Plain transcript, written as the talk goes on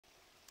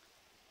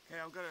Okay,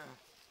 I'm gonna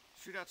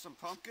shoot out some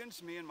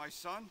pumpkins, me and my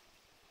son.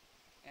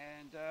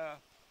 And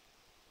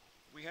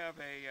we have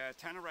a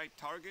tannerite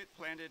target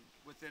planted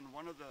within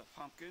one of the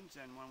pumpkins,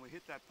 and when we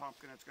hit that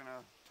pumpkin, it's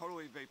gonna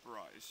totally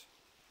vaporize.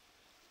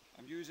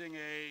 I'm using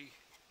a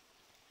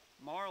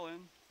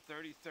Marlin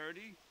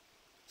 3030.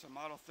 It's a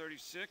Model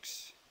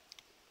 36.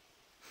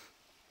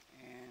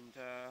 And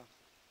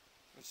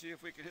let's see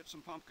if we can hit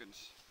some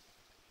pumpkins.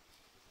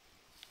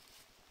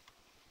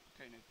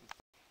 Okay, Nathan.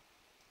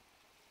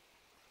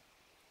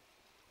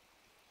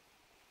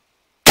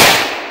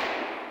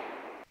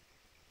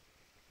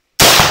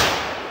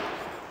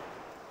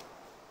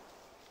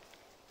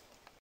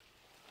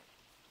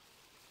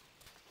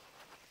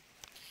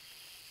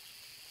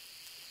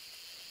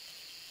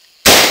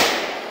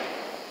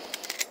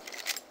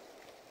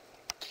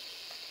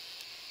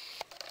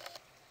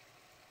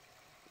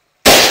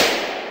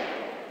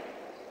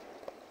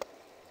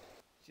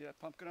 See that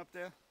pumpkin up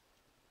there?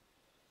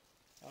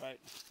 Alright,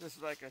 this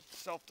is like a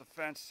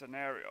self-defense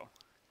scenario.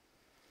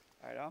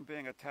 Alright, I'm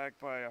being attacked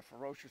by a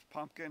ferocious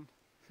pumpkin,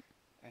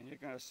 and you're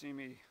going to see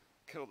me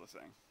kill the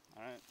thing.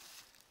 Alright,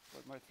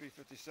 with my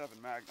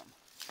 357 Magnum.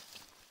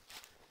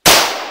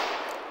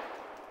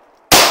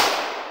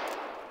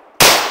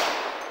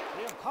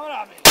 See him coming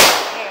at me!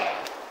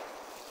 Yeah!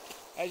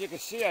 As you can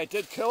see, I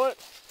did kill it.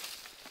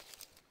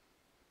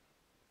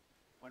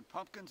 When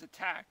pumpkins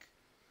attack,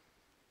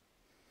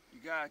 you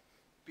gotta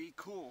be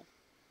cool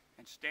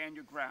and stand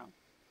your ground.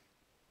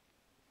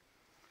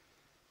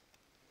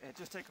 Yeah,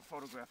 just take a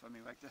photograph of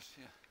me like this,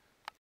 yeah.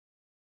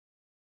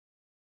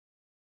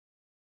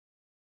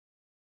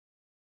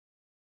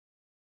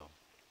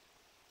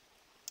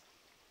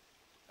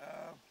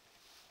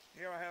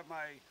 Here I have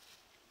my,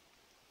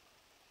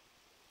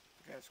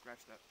 okay,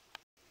 scratch that.